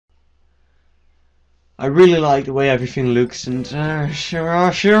I really like the way everything looks, and so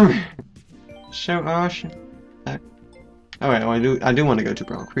awesome. So awesome. Alright, I do want to go to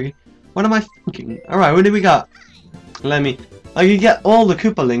Prix. What am I thinking? Alright, what do we got? Let me. Like, you get all the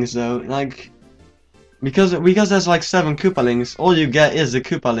Koopalings though. Like, because there's like 7 Koopalings, all you get is the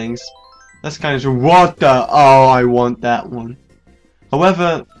Koopalings. That's kind of what the. Oh, I want that one.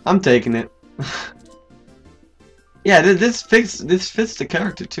 However, I'm taking it. Yeah, this fits the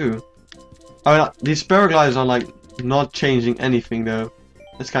character too. I mean, these paragliders are like not changing anything though.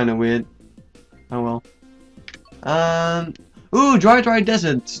 That's kind of weird. Oh well. Ooh, Dry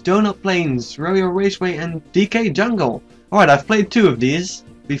Desert, Donut Plains, Rodeo Raceway, and DK Jungle. Alright, I've played 2 of these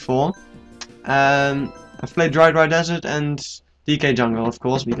before. I've played Dry Desert and DK Jungle, of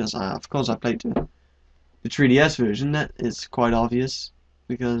course, because I played the 3DS version. That is quite obvious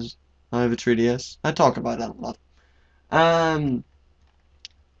because I have a 3DS. I talk about that a lot.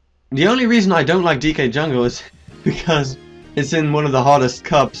 The only reason I don't like DK Jungle is because it's in one of the hardest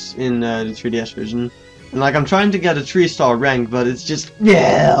cups in the 3DS version. And like, I'm trying to get a 3-star rank, but it's just,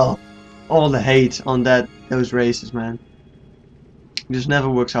 yeah, all the hate on those races, man. It just never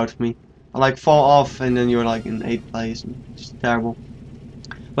works out for me. I like fall off and then you're like in 8th place, and it's just terrible.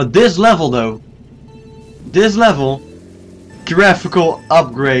 But this level though, graphical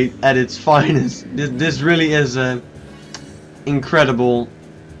upgrade at its finest. This really is incredible.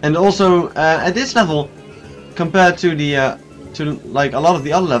 And also at this level, compared to the like a lot of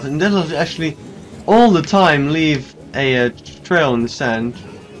the other levels, and this level actually all the time leave a trail in the sand.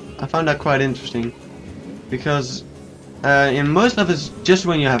 I found that quite interesting because in most levels just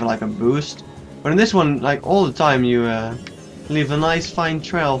when you have like a boost, but in this one like all the time you leave a nice fine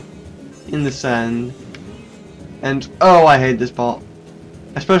trail in the sand. And oh, I hate this part,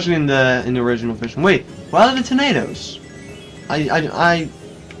 especially in the original version. Wait, where are the tornadoes? Are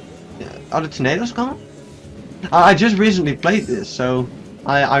the tornadoes gone? I just recently played this, so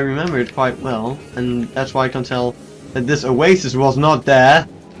I remember it quite well, and that's why I can tell that this oasis was not there.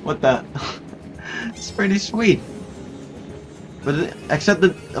 What the? It's pretty sweet. But except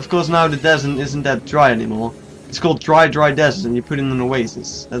that, of course, now the desert isn't that dry anymore. It's called Dry Desert, and you put in an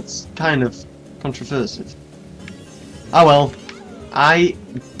oasis. That's kind of controversial. Ah well, I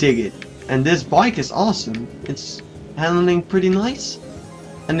dig it. And this bike is awesome. It's handling pretty nice,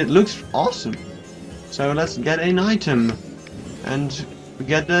 and it looks awesome. So let's get an item, and we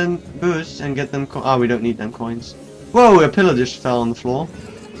get them boosts and get them. Oh, we don't need them coins. Whoa! A pillar just fell on the floor.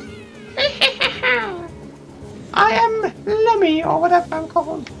 I am Lemmy, or whatever I'm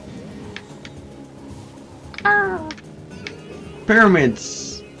called.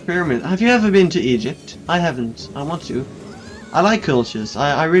 Pyramids. Have you ever been to Egypt? I haven't. I want to. I like cultures.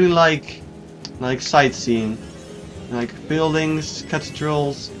 I really like sightseeing, like buildings,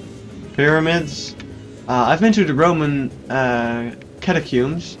 cathedrals, pyramids. I've been to the Roman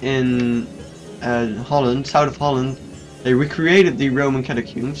catacombs in Holland, south of Holland. They recreated the Roman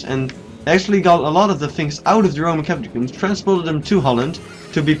catacombs and actually got a lot of the things out of the Roman catacombs, transported them to Holland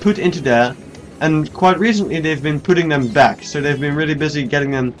to be put into there, and quite recently they've been putting them back. So they've been really busy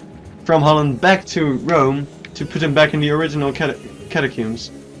getting them from Holland back to Rome to put them back in the original catacombs.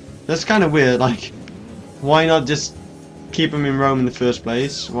 That's kind of weird. Like, why not just keep them in Rome in the first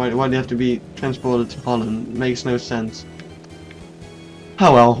place? Why do they have to be transported to Holland? It makes no sense.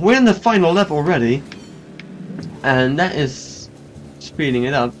 Oh well, we're in the final level already, and that is speeding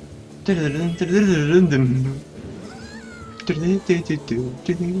it up. I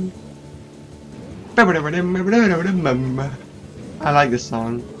like this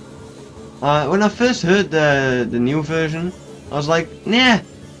song. When I first heard the new version, I was like, nah,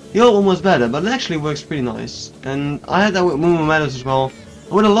 the old one was better, but it actually works pretty nice. And I had that with Moo Meadows as well,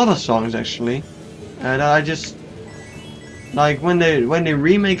 with a lot of songs actually. And I just like when they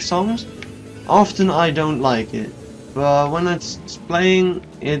remake songs, often I don't like it. But when it's playing,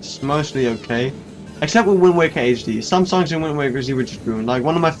 it's mostly okay. Except with Wind Waker HD. Some songs in Wind Waker HD were just ruined. Like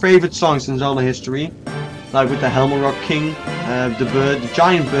one of my favorite songs in Zelda history, like with the Helmarock King, the bird, the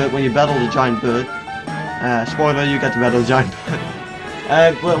giant bird, when you battle the giant bird. Spoiler, you get to battle the giant bird.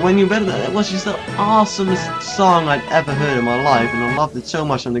 But when you battle that, it was just the awesomest song I'd ever heard in my life, and I loved it so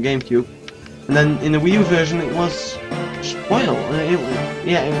much on the GameCube. And then in the Wii U version, it was spoiled.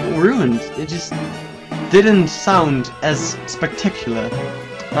 It ruined. It just didn't sound as spectacular.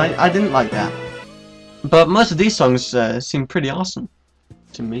 I didn't like that. But most of these songs seem pretty awesome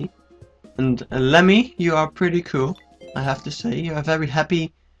to me. And Lemmy, you are pretty cool, I have to say. You're a very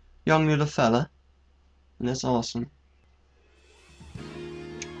happy young little fella. And that's awesome.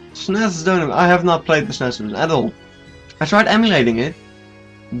 SNES Donut. I have not played the SNES version at all. I tried emulating it,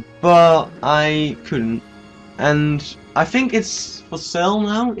 but I couldn't. And I think it's for sale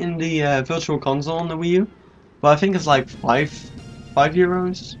now in the Virtual Console on the Wii U. But I think it's like five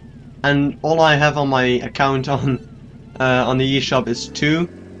euros. And all I have on my account on the eShop is 2.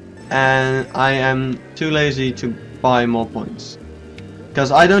 And I am too lazy to buy more points.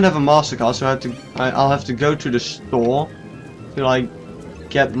 Because I don't have a MasterCard, so I'll have to go to the store to like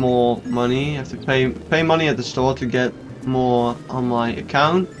get more money. I have to pay money at the store to get more on my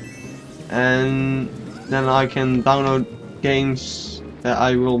account, and then I can download games that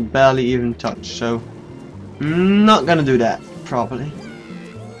I will barely even touch. So I'm not gonna do that probably.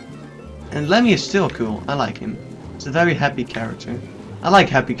 And Lemmy is still cool. I like him. It's a very happy character. I like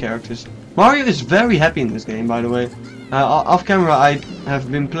happy characters. Mario is very happy in this game, by the way. Off camera, I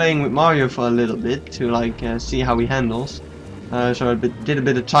have been playing with Mario for a little bit to like see how he handles. So I did a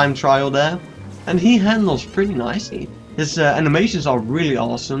bit of time trial there, and he handles pretty nicely. His animations are really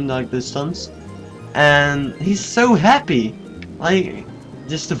awesome, like the stunts, and he's so happy. Like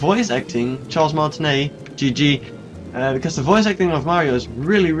just the voice acting, Charles Martinet, GG, because the voice acting of Mario is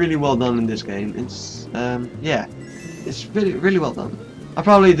really well done in this game. It's yeah, it's really well done. I'll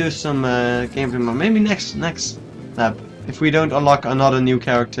probably do some gameplay more. Maybe next lab. If we don't unlock another new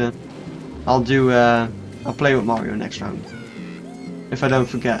character, I'll play with Mario next round. If I don't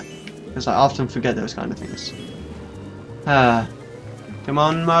forget, because I often forget those kind of things. Come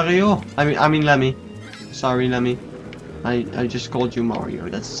on, Mario. I mean Lemmy. Sorry, Lemmy. I just called you Mario.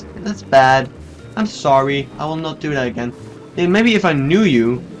 That's bad. I'm sorry. I will not do that again. And maybe if I knew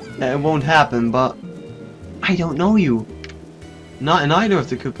you, it won't happen. But I don't know you. Not in either of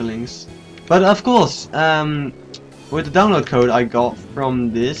the Koopalings. But of course, with the download code I got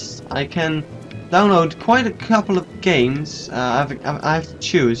from this, I can download quite a couple of games. I have to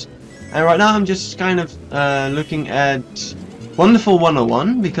choose. And right now I'm just kind of looking at Wonderful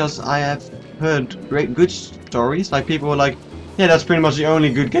 101, because I have heard good stories. Like people were like, yeah, that's pretty much the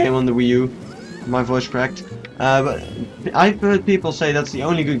only good game on the Wii U. My voice cracked. But I've heard people say that's the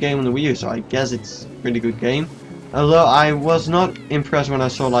only good game on the Wii U, so I guess it's a pretty good game. Although I was not impressed when I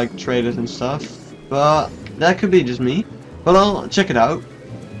saw like trailers and stuff, but that could be just me. But I'll check it out.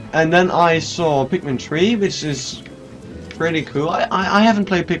 And then I saw Pikmin 3, which is pretty cool. I haven't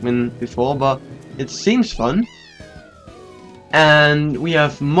played Pikmin before, but it seems fun. And we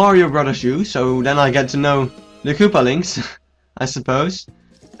have Mario Brothers U, so then I get to know the Koopalings, I suppose.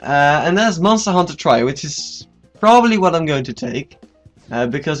 And there's Monster Hunter Tri, which is probably what I'm going to take.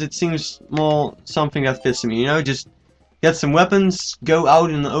 Because it seems more something that fits me, you know, just get some weapons, go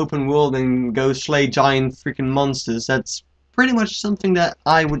out in the open world and go slay giant freaking monsters. That's pretty much something that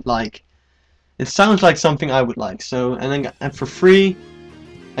I would like. It sounds like something I would like. So, and for free,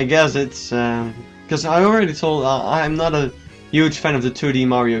 I guess it's, because I already told, I'm not a huge fan of the 2D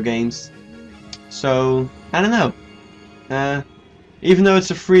Mario games. So, I don't know. Even though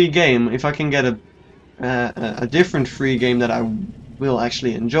it's a free game, if I can get a different free game that I will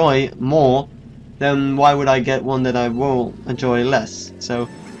actually enjoy more, then why would I get one that I will enjoy less? So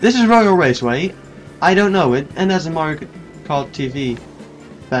this is Royal Raceway. I don't know it, and there's a MarioKart TV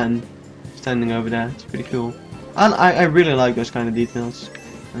fan standing over there. It's pretty cool. I really like those kind of details.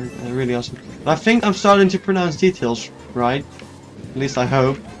 They're really awesome. And I think I'm starting to pronounce details right. At least I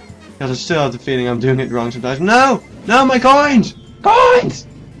hope. Because I still have the feeling I'm doing it wrong sometimes. No! No, my coins! Coins!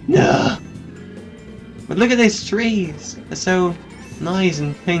 No! But look at these trees. They're so nice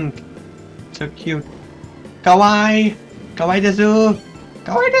and pink. So cute. Kawaii! Kawaii desu!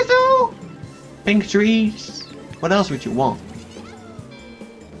 Kawaii desu! Pink trees. What else would you want?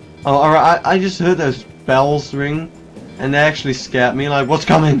 Oh, alright, I just heard those bells ring. And they actually scared me. Like, what's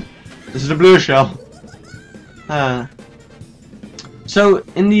coming? This is a blue shell. So,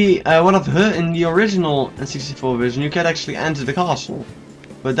 in the, what I've heard, in the original N64 version, you could actually enter the castle.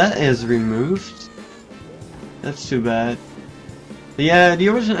 But that is removed. That's too bad. The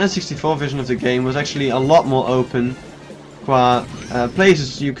original N64 version of the game was actually a lot more open.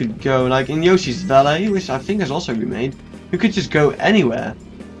 Places you could go, like in Yoshi's Valley, which I think is also remade, you could just go anywhere.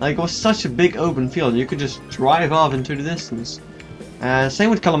 Like, it was such a big open field, you could just drive off into the distance.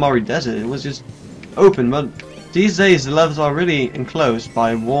 Same with Calamari Desert, it was just open, but these days the levels are really enclosed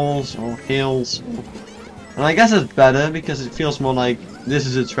by walls or hills. And I guess it's better because it feels more like this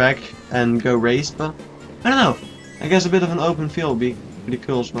is a track and go race, but I don't know. I guess a bit of an open field would be pretty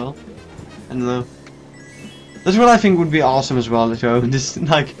cool as well. I don't know. That's what I think would be awesome as well, so this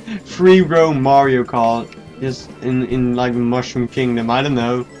like free roam Mario Kart just in like the Mushroom Kingdom, I don't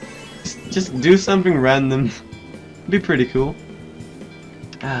know. Just do something random. It'd be pretty cool.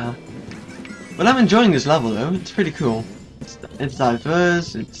 But I'm enjoying this level though, it's pretty cool. it's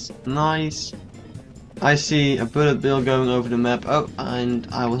diverse, it's nice. I see a bullet bill going over the map. Oh, and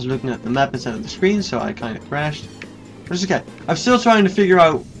I was looking at the map instead of the screen, so I kind of crashed. But it's okay. I'm still trying to figure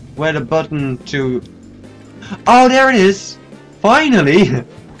out where the button to... Oh, there it is! Finally!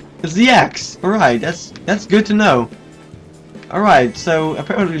 It's the X! Alright, that's good to know. Alright, so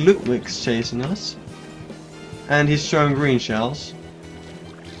apparently Ludwig's chasing us. And he's throwing green shells.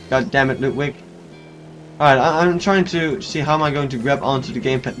 God damn it, Ludwig. Alright, I'm trying to see how am I going to grab onto the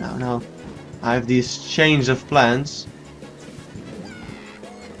gamepad now. Now, I have these change of plans.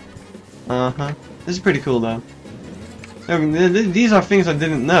 This is pretty cool though. These are things I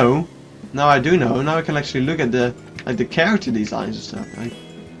didn't know. Now I do know. Now I can actually look at the character designs and stuff. Right?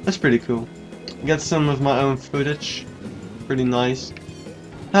 That's pretty cool. Get some of my own footage. Pretty nice.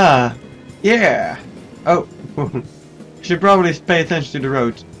 Ah, yeah. Oh, should probably pay attention to the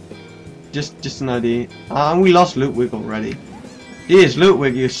road. Just an idea. We lost Ludwig already. Yes,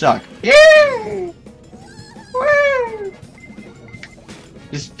 Ludwig, you suck. Yeah.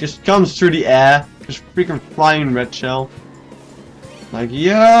 Just comes through the air. Just freaking flying red shell. Like,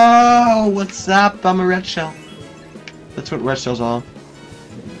 yo, what's up? I'm a red shell. That's what red shells are.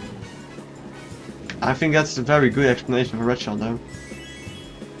 I think that's a very good explanation for red shell, though.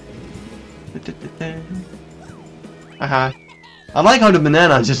 Haha. I like how the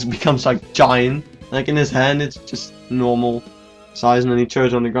banana just becomes like giant. Like in his hand, it's just normal size, and then he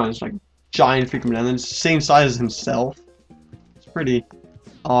turns on the ground. It's like giant freaking banana. It's the same size as himself. It's pretty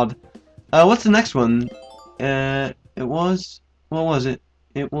odd. What's the next one? It was... What was it?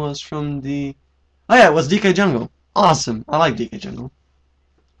 It was from the... Oh yeah, it was DK Jungle. Awesome. I like DK Jungle.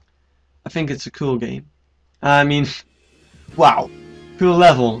 I think it's a cool game. I mean, wow. Cool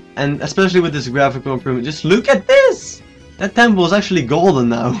level. And especially with this graphical improvement. Just look at this! That temple is actually golden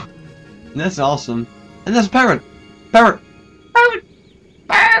now. That's awesome. And there's a parrot. Parrot. Parrot.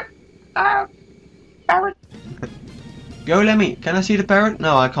 Parrot. Parrot. Parrot. Go, Lemmy. Can I see the parrot?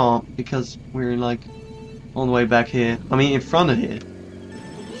 No, I can't. Because we're like all the way back here. I mean, in front of here.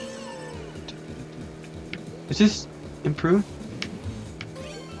 Is this improved?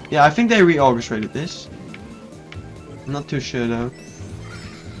 Yeah, I think they reorchestrated this. I'm not too sure though.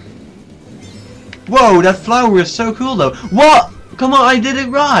 Whoa, that flower is so cool though. What? Come on, I did it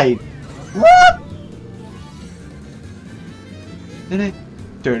right. What?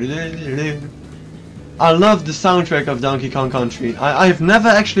 I love the soundtrack of Donkey Kong Country. I've never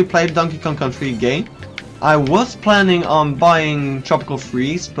actually played Donkey Kong Country game. I was planning on buying Tropical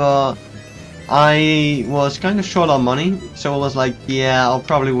Freeze, but I was kind of short on money, so I was like, yeah, I'll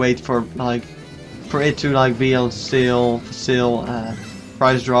probably wait for it to like be on sale,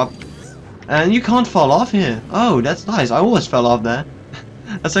 price drop. And you can't fall off here. Oh, that's nice. I always fell off there.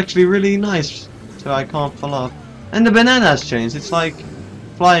 That's actually really nice. So I can't fall off. And the banana's changed. It's like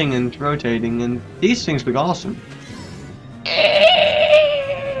flying and rotating, and these things look awesome.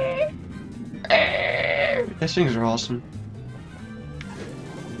 These things are awesome.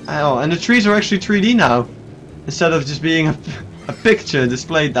 Oh, and the trees are actually 3D now, instead of just being a picture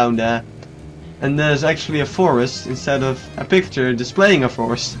displayed down there. And there's actually a forest instead of a picture displaying a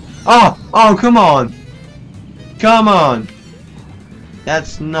forest. Oh, come on! Come on!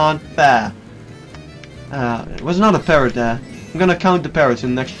 That's not fair. It was not a parrot there. I'm gonna count the parrots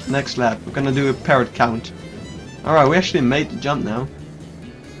in the next lap. We're gonna do a parrot count. Alright, we actually made the jump now.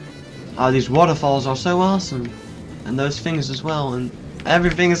 These waterfalls are so awesome. And those things as well, and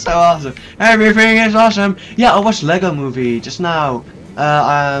everything is so awesome. Everything is awesome! Yeah, I watched Lego Movie just now.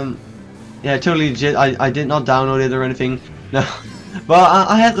 Yeah, totally legit. I did not download it or anything. No. But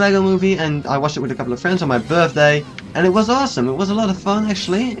I had Lego Movie and I watched it with a couple of friends on my birthday. And it was awesome. It was a lot of fun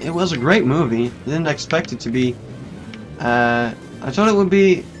actually. It was a great movie. I didn't expect it to be... I thought it would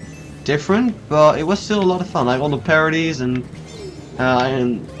be different, but it was still a lot of fun. Like all the parodies and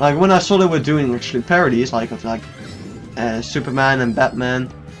like when I saw they were doing actually parodies like of like Superman and Batman.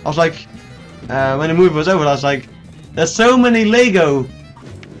 I was like, when the movie was over, I was like, there's so many Lego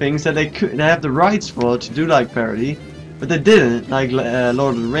things that they have the rights for to do like parody, but they didn't. Like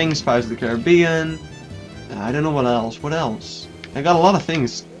Lord of the Rings, Pirates of the Caribbean. I don't know what else. What else? They got a lot of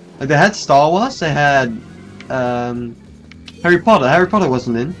things. Like they had Star Wars. They had Harry Potter. Harry Potter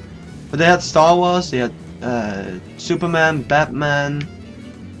wasn't in, but they had Star Wars. They had Superman, Batman.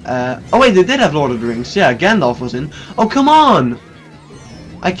 Oh wait, they did have Lord of the Rings. Yeah, Gandalf was in. Oh come on!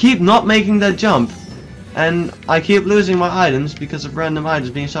 I keep not making that jump. And I keep losing my items because of random items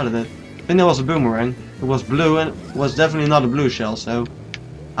being shot at it. I think that was a boomerang. It was blue and it was definitely not a blue shell, so...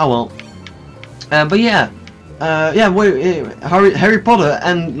 Oh well. But yeah. Yeah, Harry Potter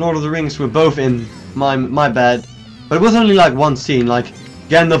and Lord of the Rings were both in. My bad. But it was only like one scene, like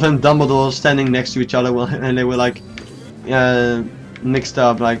Gandalf and Dumbledore standing next to each other, and they were like mixed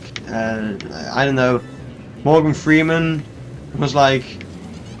up. Like I don't know, Morgan Freeman was like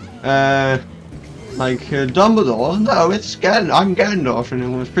Dumbledore. No, it's I'm Gandalf, and it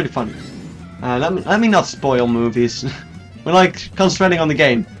was pretty funny. Let me not spoil movies. We're like concentrating on the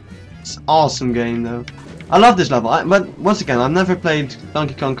game. It's an awesome game though. I love this level, but once again, I've never played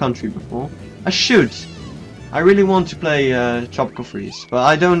Donkey Kong Country before. I should. I really want to play Tropical Freeze, but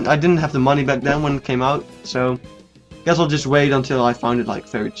I didn't have the money back then when it came out, so guess I'll just wait until I found it like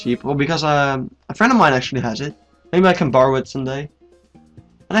very cheap. Well, because a friend of mine actually has it. Maybe I can borrow it someday.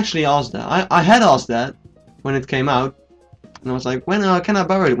 I actually asked that. I had asked that when it came out, and I was like, when can I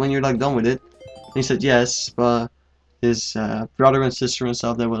borrow it when you're like done with it? And he said yes, but his brother and sister and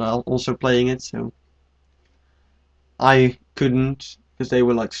stuff, they were also playing it, so I couldn't because they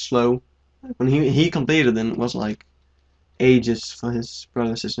were like slow. When he completed, then it was like ages for his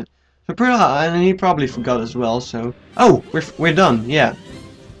brother and sister. So and he probably forgot as well. So we're done. Yeah,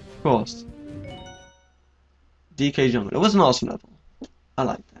 of course. DK Jungle. It was an awesome level. I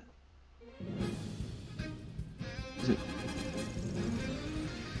like that.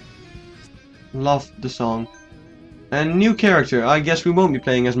 Love the song. And new character. I guess we won't be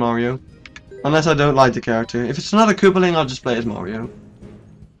playing as Mario. Unless I don't like the character. If it's another Koopaling, I'll just play as Mario.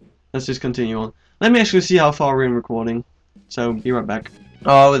 Let's just continue on. Let me actually see how far we're in recording. So, be right back.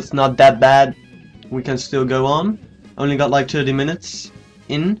 Oh, it's not that bad. We can still go on. Only got like 30 minutes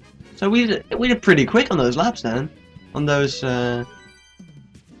in. So we did pretty quick on those laps then. On those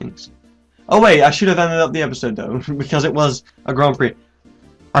things. Oh wait, I should have ended up the episode though. Because it was a Grand Prix.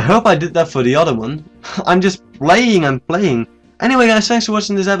 I hope I did that for the other one. I'm just playing and playing. Anyway guys, thanks for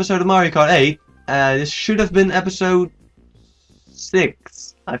watching this episode of Mario Kart 8. This should have been episode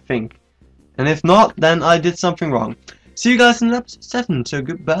 6, I think. And if not, then I did something wrong. See you guys in episode 7, so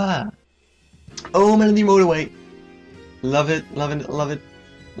goodbye. Oh, Melody Motorway. Love it, love it, love it.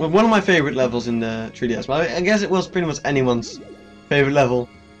 Well, one of my favorite levels in the 3DS. Well, I guess it was pretty much anyone's favorite level.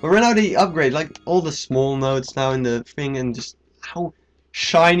 But right now the upgrade, like all the small notes now in the thing, and just how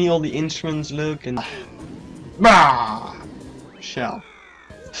shiny all the instruments look, and shell.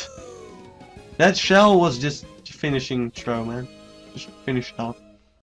 That shell was just finishing throw, man. Just finished off.